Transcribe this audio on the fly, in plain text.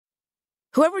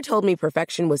Whoever told me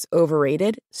perfection was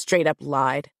overrated straight up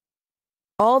lied.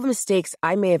 All the mistakes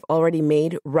I may have already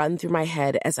made run through my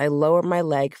head as I lower my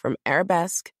leg from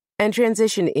arabesque and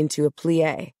transition into a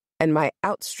plie, and my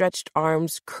outstretched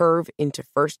arms curve into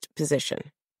first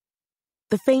position.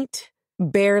 The faint,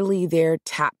 barely there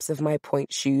taps of my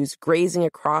point shoes grazing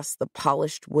across the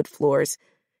polished wood floors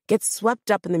get swept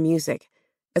up in the music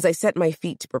as I set my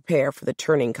feet to prepare for the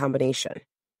turning combination.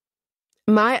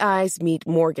 My eyes meet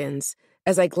Morgan's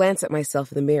as I glance at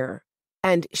myself in the mirror,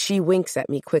 and she winks at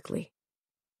me quickly.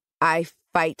 I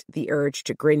fight the urge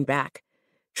to grin back,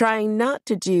 trying not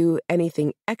to do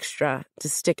anything extra to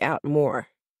stick out more.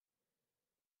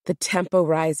 The tempo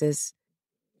rises,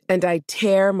 and I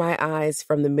tear my eyes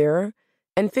from the mirror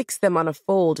and fix them on a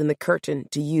fold in the curtain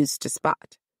to use to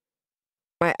spot.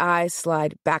 My eyes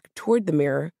slide back toward the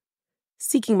mirror,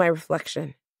 seeking my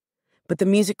reflection, but the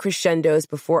music crescendos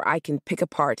before I can pick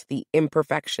apart the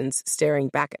imperfections staring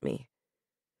back at me.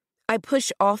 I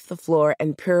push off the floor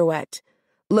and pirouette,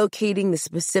 locating the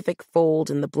specific fold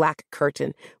in the black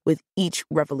curtain with each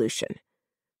revolution.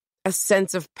 A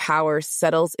sense of power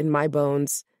settles in my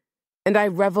bones, and I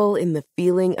revel in the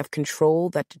feeling of control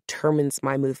that determines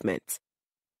my movements.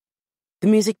 The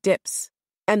music dips,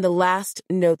 and the last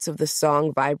notes of the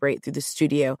song vibrate through the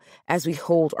studio as we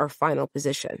hold our final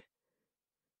position.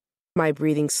 My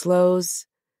breathing slows,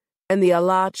 and the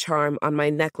Allah charm on my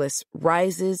necklace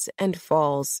rises and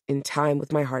falls in time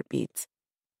with my heartbeats.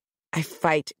 I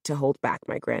fight to hold back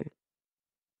my grin.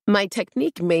 My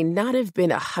technique may not have been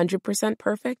 100%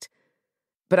 perfect,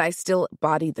 but I still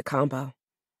bodied the combo.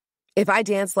 If I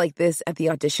dance like this at the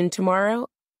audition tomorrow,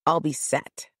 I'll be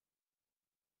set.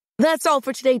 That's all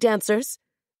for today, dancers,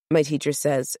 my teacher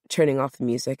says, turning off the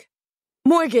music.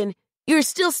 Morgan, you're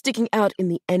still sticking out in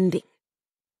the ending.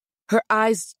 Her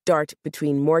eyes dart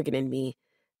between Morgan and me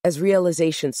as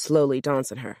realization slowly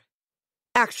dawns on her.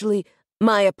 Actually,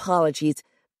 my apologies.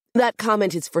 That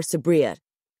comment is for Sabreen.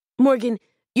 Morgan,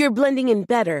 you're blending in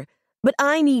better, but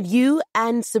I need you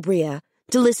and Sabreen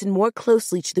to listen more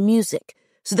closely to the music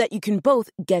so that you can both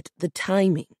get the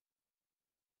timing.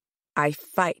 I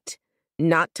fight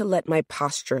not to let my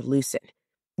posture loosen,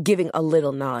 giving a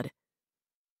little nod.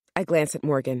 I glance at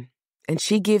Morgan, and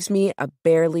she gives me a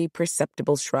barely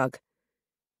perceptible shrug.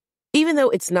 Even though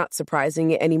it's not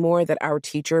surprising anymore that our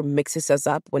teacher mixes us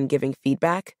up when giving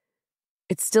feedback,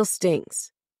 it still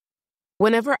stings.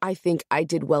 Whenever I think I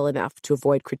did well enough to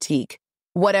avoid critique,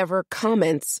 whatever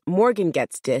comments Morgan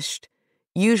gets dished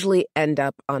usually end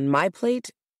up on my plate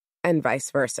and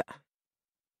vice versa.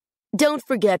 Don't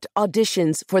forget,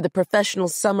 auditions for the professional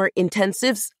summer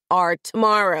intensives are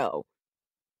tomorrow.